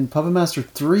in Puppet Master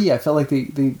 3. I felt like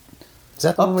they is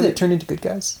that the one where they turned into good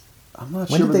guys? I'm not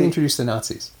sure. When did they introduce the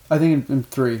Nazis? I think in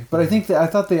 3. But I think I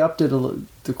thought they upped it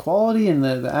the quality and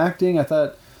the acting. I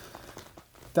thought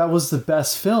that was the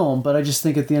best film, but I just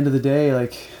think at the end of the day,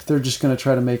 like, they're just going to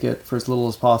try to make it for as little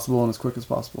as possible and as quick as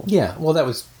possible. Yeah, well, that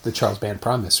was the Charles Band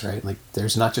promise, right? Like,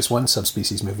 there's not just one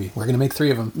Subspecies movie. We're going to make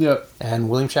 3 of them. Yep. And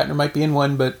William Shatner might be in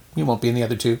one, but he won't be in the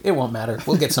other 2. It won't matter.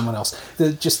 We'll get someone else.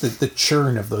 The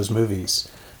churn of those movies.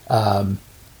 And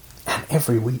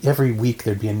every week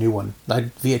there'd be a new one.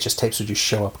 VHS tapes would just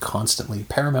show up constantly.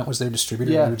 Paramount was their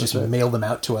distributor. Yeah, and would just mail them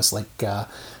out to us like a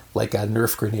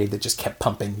Nerf grenade that just kept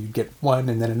pumping. You'd get one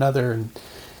and then another, and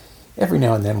every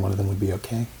now and then one of them would be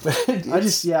okay.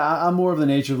 I'm more of the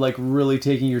nature of, like, really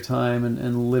taking your time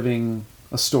and living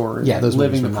a story. Yeah, those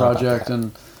living the project.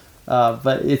 And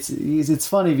but it's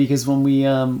funny because when we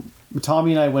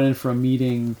Tommy and I went in for a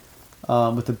meeting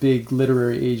with a big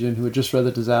literary agent who had just read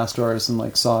The Disaster Artist and,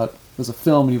 like, saw it as a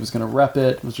film and he was going to rep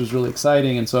it, which was really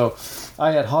exciting. And so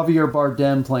I had Javier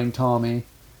Bardem playing Tommy.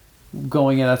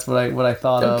 Going in, that's what I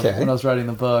thought of when I was writing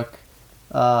the book,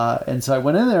 and so I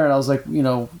went in there and I was like,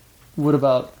 what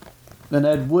about an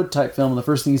Ed Wood type film? And the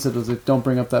first thing he said was, like, don't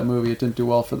bring up that movie. It didn't do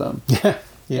well for them. Yeah.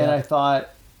 And I thought,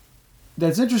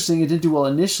 that's interesting. It didn't do well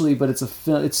initially, but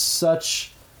it's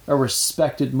such a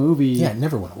respected movie. Yeah, it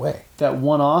never went away. That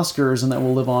won Oscars and that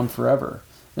will live on forever.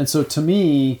 And so to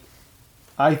me,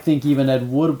 I think even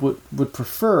Ed Wood would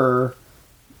prefer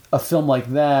a film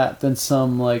like that than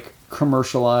some, like,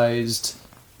 commercialized,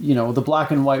 the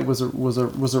black and white was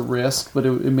a risk, but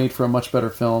it made for a much better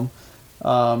film.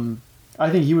 I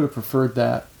think he would have preferred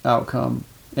that outcome,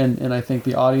 and I think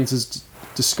the audiences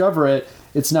discover it.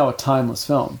 It's now a timeless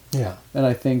film. Yeah, and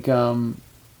I think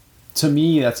to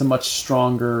me that's a much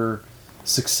stronger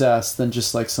success than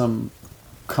just like some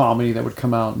comedy that would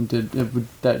come out and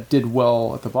that did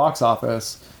well at the box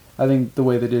office. I think the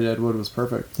way they did Ed Wood was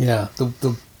perfect. Yeah,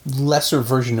 the lesser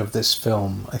version of this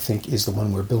film, I think, is the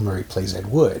one where Bill Murray plays Ed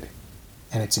Wood.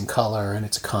 And it's in color, and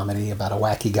it's a comedy about a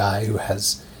wacky guy who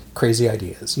has crazy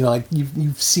ideas. You know, like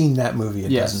you've seen that movie a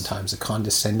Yes. dozen times, a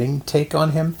condescending take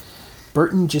on him.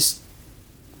 Burton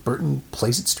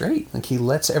plays it straight. Like he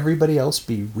lets everybody else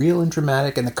be real and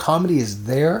dramatic, and the comedy is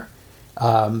there.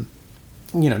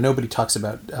 You know, nobody talks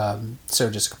about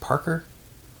Sarah Jessica Parker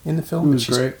in the film, Who but was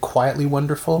she's great. quietly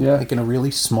wonderful, Yeah. like in a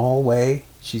really small way.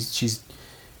 She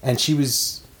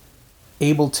was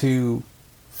able to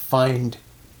find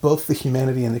both the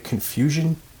humanity and the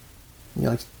confusion. You know,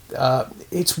 like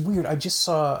it's weird. I just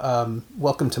saw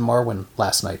Welcome to Marwen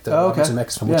last night, the Oh, okay. Robert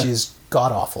Zemeckis film, which Yeah. is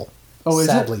god awful. Oh, is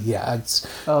it? Sadly, yeah. It's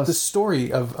Oh, the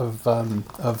story of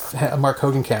Mark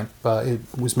Hogenkamp. It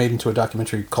was made into a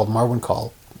documentary called Marwen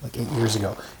Call, like 8 years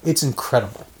ago. It's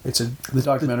incredible. It's The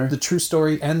documentary? the true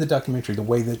story, and the documentary. The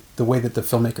way that the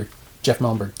filmmaker Jeff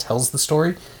Mellenberg tells the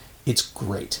story, it's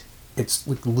great. It's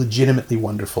like legitimately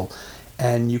wonderful,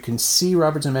 and you can see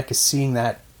Robert Zemeckis seeing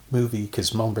that movie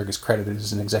because Mellenberg is credited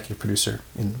as an executive producer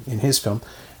in his film.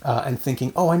 And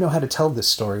thinking, oh, I know how to tell this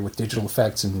story with digital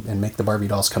effects and make the Barbie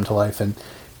dolls come to life. And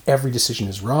every decision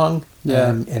is wrong. Yeah.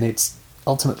 And it's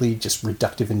ultimately just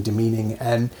reductive and demeaning.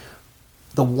 And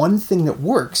the one thing that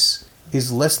works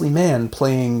is Leslie Mann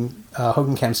playing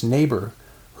Hogenkamp's neighbor,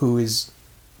 who is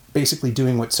basically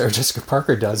doing what Sarah Jessica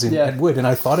Parker does in Yeah. Ed Wood. And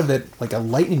I thought of it like a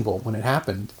lightning bolt when it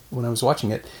happened, when I was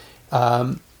watching it.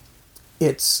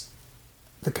 It's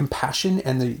the compassion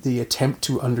and the attempt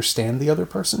to understand the other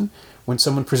person when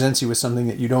someone presents you with something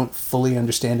that you don't fully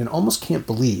understand and almost can't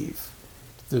believe,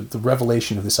 the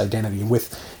revelation of this identity.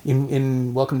 And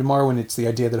in Welcome to Marwen, it's the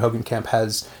idea that Hogenkamp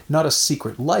has not a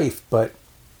secret life, but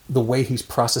the way he's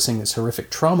processing this horrific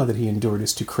trauma that he endured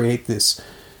is to create this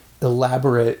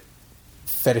elaborate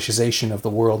fetishization of the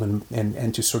world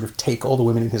and to sort of take all the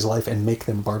women in his life and make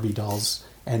them Barbie dolls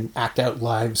and act out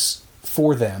lives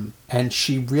for them. And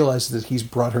she realizes that he's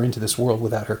brought her into this world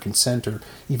without her consent or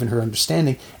even her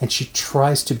understanding, and she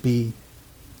tries to be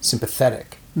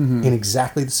sympathetic in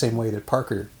exactly the same way that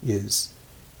Parker is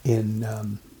in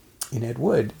Ed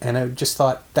Wood. And I just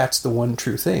thought that's the one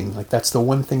true thing. Like that's the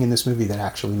one thing in this movie that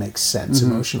actually makes sense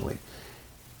emotionally.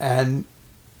 And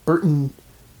Burton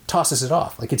tosses it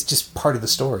off. Like it's just part of the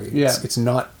story. Yeah. It's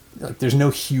not like there's no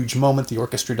huge moment. The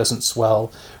orchestra doesn't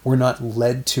swell. We're not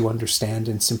led to understand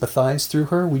and sympathize through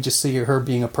her. We just see her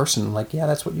being a person. Like, yeah,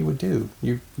 that's what you would do.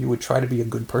 You would try to be a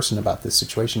good person about this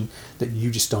situation that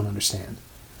you just don't understand.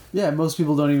 Yeah, most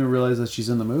people don't even realize that she's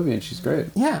in the movie, and she's great.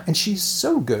 Yeah, and she's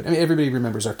so good. I mean, everybody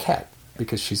remembers Arquette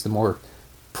because she's the more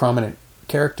prominent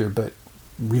character, but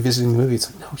revisiting the movie,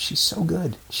 it's like, no, she's so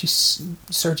good.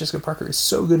 Sarah Jessica Parker is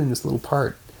so good in this little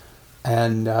part.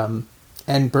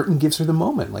 And Burton gives her the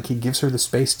moment. Like, he gives her the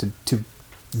space to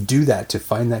do that, to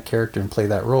find that character and play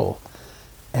that role.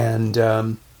 And,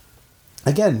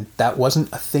 again, that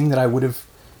wasn't a thing that I would have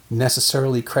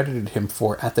necessarily credited him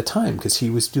for at the time, because he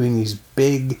was doing these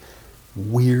big,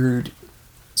 weird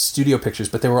studio pictures,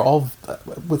 but they were all,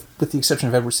 with the exception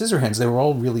of Edward Scissorhands, they were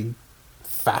all really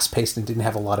fast-paced and didn't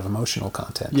have a lot of emotional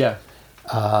content. Yeah.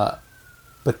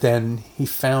 But then he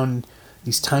found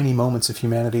these tiny moments of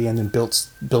humanity and then builds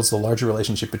the larger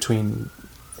relationship between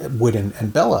Wood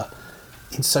and Bella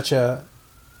in such a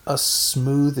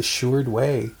smooth, assured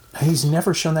way. He's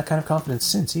never shown that kind of confidence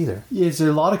since either. Yeah, there's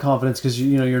a lot of confidence because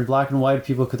you're in black and white.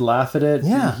 People could laugh at it.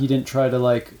 Yeah. He didn't try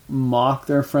to mock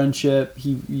their friendship.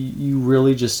 You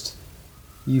really just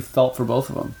you felt for both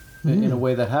of them in a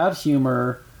way that had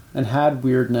humor and had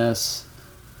weirdness,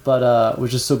 but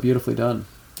was just so beautifully done.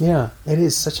 Yeah, it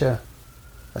is such a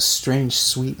strange,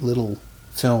 sweet little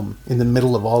film in the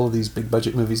middle of all of these big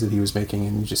budget movies that he was making,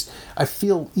 and I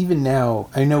feel even now.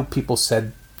 I know people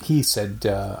said.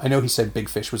 I know he said Big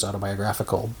Fish was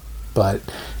autobiographical, but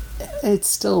it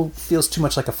still feels too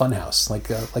much like a funhouse,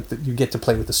 like you get to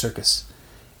play with the circus.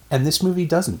 And this movie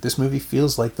doesn't. This movie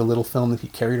feels like the little film that he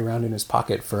carried around in his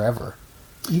pocket forever.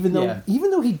 Even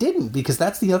though he didn't, because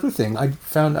that's the other thing. I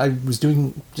found I was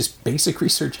doing just basic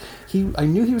research. I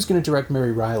knew he was going to direct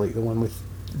Mary Riley, the one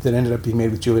that ended up being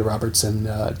made with Julia Roberts and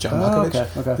John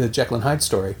Malkovich, okay. the Jekyll and Hyde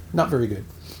story. Not very good.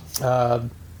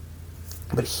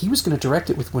 But he was going to direct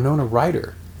it with Winona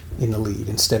Ryder in the lead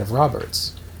instead of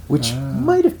Roberts, which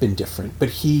might have been different. But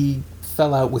he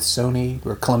fell out with Sony,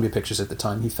 or Columbia Pictures at the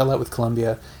time. He fell out with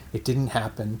Columbia. It didn't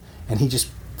happen. And he just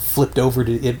flipped over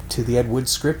to the Ed Wood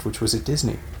script, which was at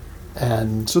Disney.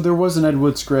 And So there was an Ed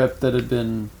Wood script that had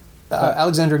been...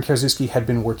 Alexander and Karaszewski had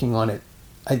been working on it,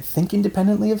 I think,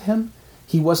 independently of him.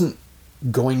 He wasn't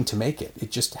going to make it. It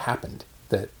just happened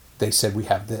that they said, we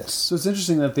have this. So it's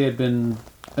interesting that they had been...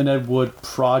 An Ed Wood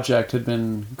project had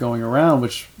been going around,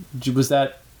 which was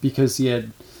that because he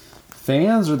had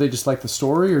fans, or they just like the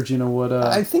story, or do you know what?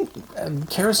 I think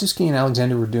Karaszewski and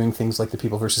Alexander were doing things like The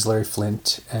People versus Larry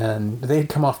Flint, and they had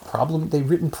come off They'd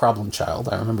written Problem Child.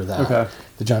 I remember that. Okay.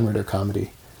 The John Ritter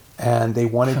comedy, and they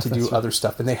wanted to do Right. other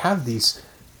stuff, and they have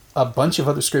a bunch of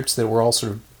other scripts that were all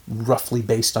sort of roughly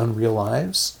based on real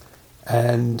lives,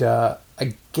 and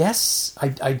I guess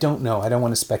I don't know. I don't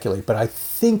want to speculate, but I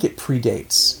think it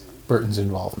predates Burton's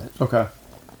involvement. Okay.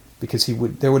 Because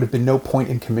there would have been no point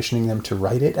in commissioning them to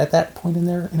write it at that point in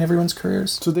everyone's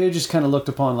careers. So they just kind of looked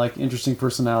upon like interesting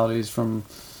personalities from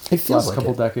It the feels last like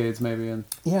couple it. decades, maybe, and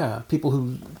Yeah, people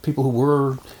who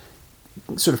were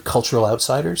sort of cultural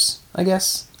outsiders, I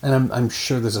guess. And I'm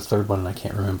sure there's a third one, and I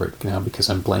can't remember it now because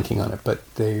I'm blanking on it. But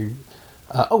they,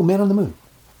 Man on the Moon,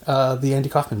 the Andy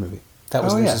Kaufman movie, that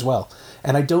was Oh, theirs yeah. as well.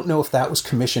 And I don't know if that was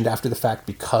commissioned after the fact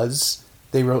because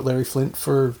they wrote Larry Flint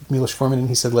for Milos Forman, and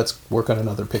he said, "Let's work on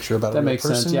another picture about a that real makes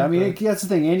person." sense. Yeah, I mean, but- that's the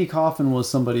thing. Andy Kaufman was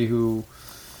somebody who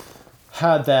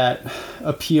had that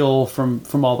appeal from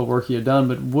all the work he had done,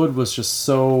 but Wood was just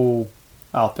so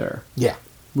out there, yeah.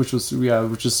 which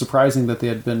is surprising that they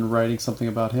had been writing something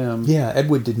about him. Yeah, Ed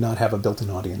Wood did not have a built-in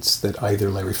audience that either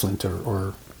Larry Flint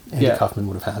or Andy Yeah. Kaufman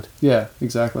would have had Yeah,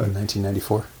 exactly. in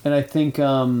 1994. And I think,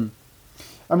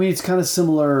 it's kind of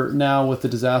similar now with The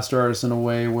Disaster Artist in a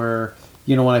way where,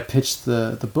 when I pitched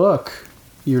the book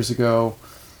years ago,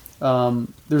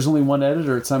 there's only one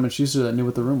editor at Simon Schuster that knew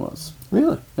what The Room was.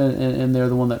 Really? And they're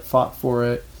the one that fought for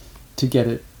it to get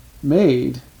it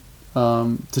made,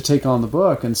 to take on the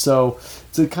book. And so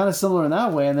it's kind of similar in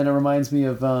that way. And then it reminds me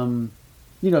of, of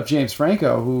James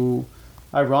Franco, who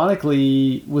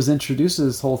ironically was introduced to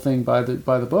this whole thing by the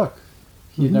book.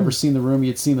 He had never seen The Room. He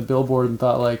had seen the billboard and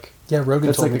thought like, Yeah, Rogan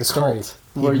that's told like me a the story. cult,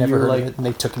 He'd where never you're heard like, of it, and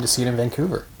they took him to see it in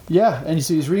Vancouver. yeah, and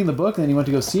so he was reading the book, and then he went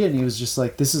to go see it, and he was just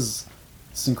like, "It's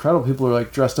incredible." People are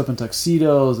like dressed up in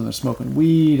tuxedos, and they're smoking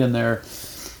weed, and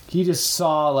he just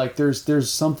saw like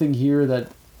there's something here that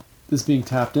is being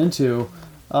tapped into,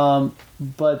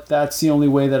 but that's the only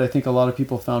way that I think a lot of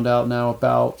people found out now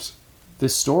about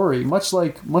this story, much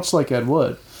like Ed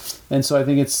Wood, and so I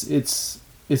think it's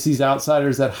these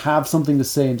outsiders that have something to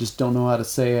say and just don't know how to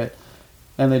say it,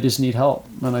 and they just need help.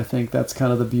 And I think that's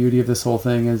kind of the beauty of this whole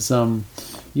thing is,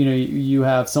 you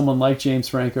have someone like James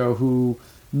Franco who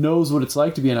knows what it's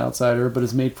like to be an outsider, but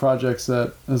has made projects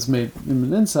that has made him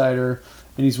an insider,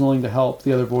 and he's willing to help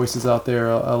the other voices out there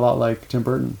a lot like Tim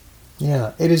Burton.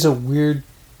 Yeah, it is a weird...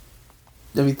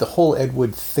 I mean, the whole Ed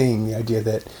Wood thing, the idea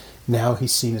that now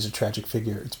he's seen as a tragic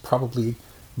figure, it's probably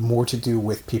more to do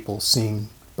with people seeing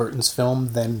Burton's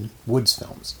film than Wood's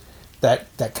films. That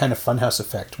kind of funhouse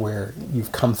effect where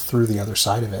you've come through the other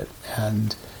side of it,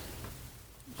 and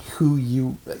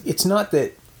it's not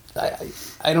that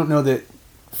I don't know that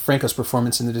Franco's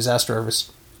performance in The Disaster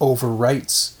Artist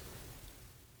overwrites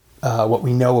what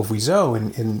we know of Wiseau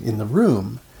in The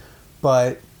Room,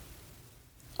 but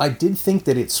I did think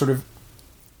that it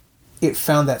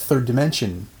found that third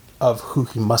dimension of who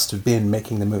he must have been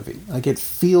making the movie. Like, it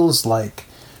feels like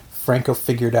Franco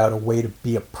figured out a way to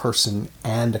be a person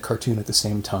and a cartoon at the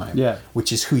same time. Yeah.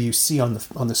 Which is who you see on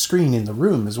the screen in The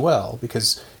Room as well,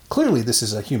 because clearly this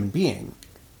is a human being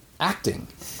acting,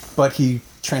 but he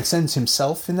transcends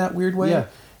himself in that weird way. Yeah.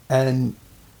 And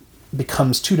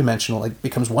becomes two-dimensional, like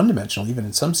becomes one-dimensional even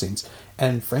in some scenes,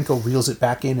 and Franco reels it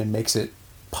back in and makes it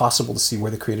possible to see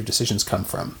where the creative decisions come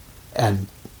from and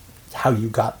how you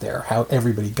got there, how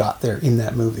everybody got there in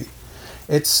that movie.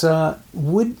 It's Ed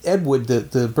Wood,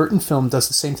 the Burton film does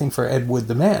the same thing for Ed Wood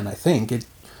the man, I think. It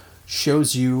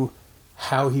shows you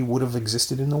how he would have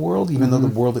existed in the world, even though the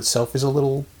world itself is a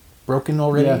little broken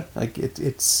already. Yeah. Like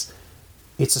it's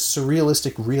a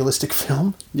surrealistic, realistic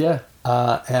film. Yeah.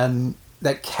 And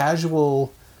that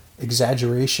casual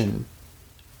exaggeration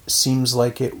seems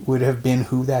like it would have been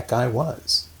who that guy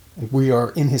was. Like, we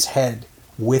are in his head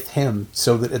with him,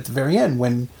 so that at the very end,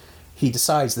 when he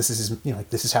decides this is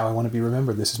this is how I want to be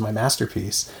remembered, this is my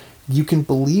masterpiece, you can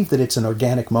believe that it's an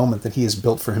organic moment that he has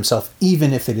built for himself,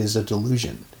 even if it is a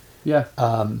delusion. Yeah.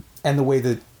 And the way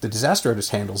that The Disaster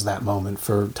Artist handles that moment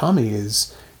for Tommy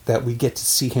is that we get to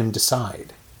see him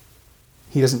decide.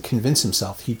 He doesn't convince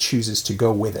himself, he chooses to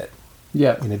go with it.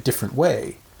 Yeah. In a different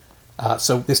way.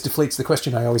 So this deflates the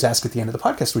question I always ask at the end of the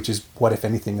podcast, which is, what, if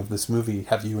anything, of this movie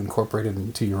have you incorporated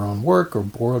into your own work or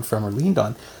borrowed from or leaned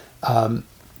on?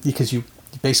 Because you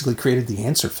basically created the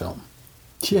answer film.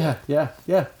 Yeah. Yeah.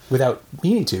 Yeah. Without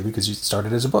meaning to, because you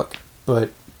started as a book. But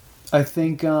I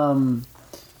think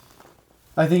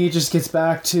it just gets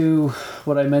back to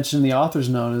what I mentioned in the author's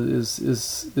note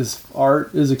is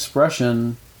art is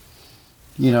expression,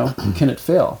 can it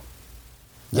fail?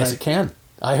 yes, Right. it can.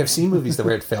 I have seen movies that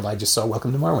where it failed. I just saw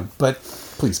Welcome to Marwen. But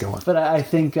please go on. But I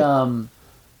think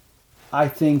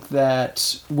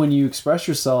that when you express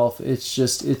yourself, it's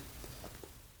just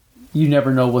you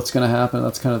never know what's going to happen.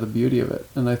 That's kind of the beauty of it.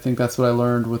 And I think that's what I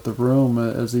learned with The Room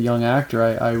as a young actor.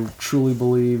 I truly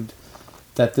believed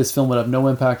that this film would have no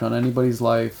impact on anybody's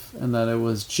life and that it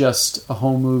was just a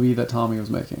home movie that Tommy was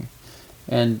making.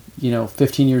 And,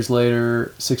 15 years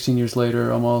later, 16 years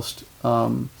later almost,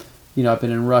 I've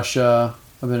been in Russia,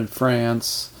 I've been in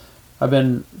France, I've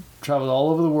been traveled all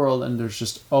over the world, and there's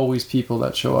just always people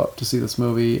that show up to see this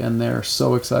movie, and they're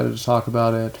so excited to talk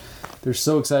about it. They're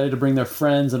so excited to bring their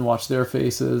friends and watch their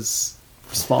faces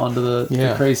respond to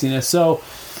the craziness. So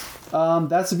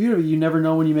that's the beauty of it. You never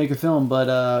know when you make a film. But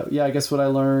I guess what I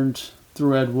learned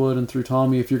through Ed Wood and through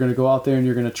Tommy, if you're going to go out there and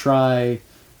you're going to try,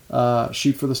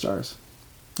 shoot for the stars.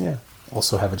 Yeah.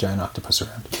 Also have a giant octopus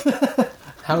around.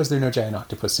 How is there no giant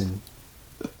octopus in...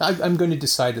 I'm going to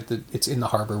decide that it's in the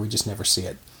harbor. We just never see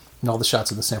it. And all the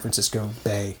shots of the San Francisco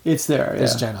Bay. It's there,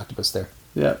 There's a giant octopus there.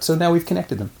 Yeah. So now we've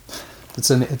connected them. It's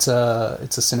a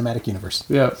cinematic universe.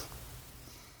 Yeah.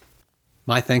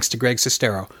 My thanks to Greg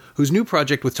Sestero, whose new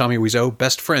project with Tommy Wiseau,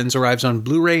 Best Friends, arrives on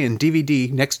Blu-ray and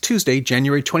DVD next Tuesday,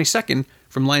 January 22nd,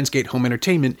 from Lionsgate Home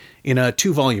Entertainment in a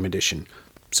 2-volume edition.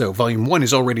 So Volume 1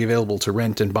 is already available to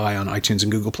rent and buy on iTunes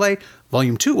and Google Play.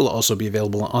 Volume 2 will also be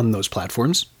available on those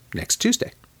platforms next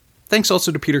Tuesday. Thanks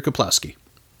also to Peter Kaplowski.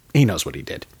 He knows what he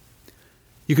did.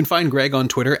 You can find Greg on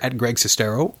Twitter at Greg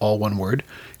Sestero, all one word,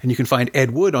 and you can find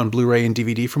Ed Wood on Blu-ray and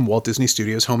DVD from Walt Disney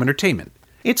Studios Home Entertainment.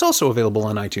 It's also available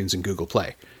on iTunes and Google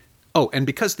Play. Oh, and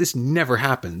because this never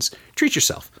happens, treat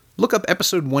yourself. Look up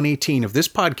episode 118 of this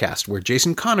podcast where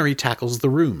Jason Connery tackles The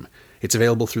Room. It's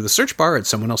available through the search bar at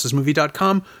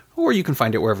someoneelsesmovie.com, or you can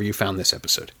find it wherever you found this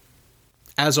episode.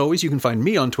 As always, you can find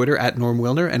me on Twitter at Norm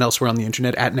Wilner and elsewhere on the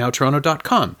internet at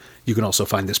nowtoronto.com. You can also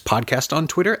find this podcast on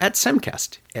Twitter at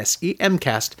Semcast,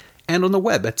 S-E-M-Cast, and on the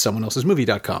web at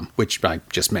someoneelsesmovie.com, which I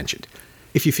just mentioned.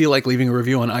 If you feel like leaving a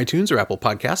review on iTunes or Apple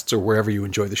Podcasts or wherever you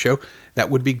enjoy the show, that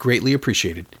would be greatly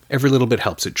appreciated. Every little bit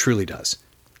helps, it truly does.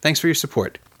 Thanks for your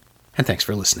support, and thanks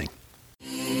for listening.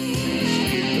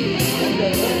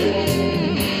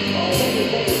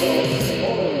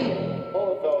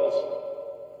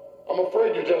 I'm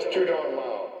afraid you're just too darn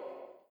loud.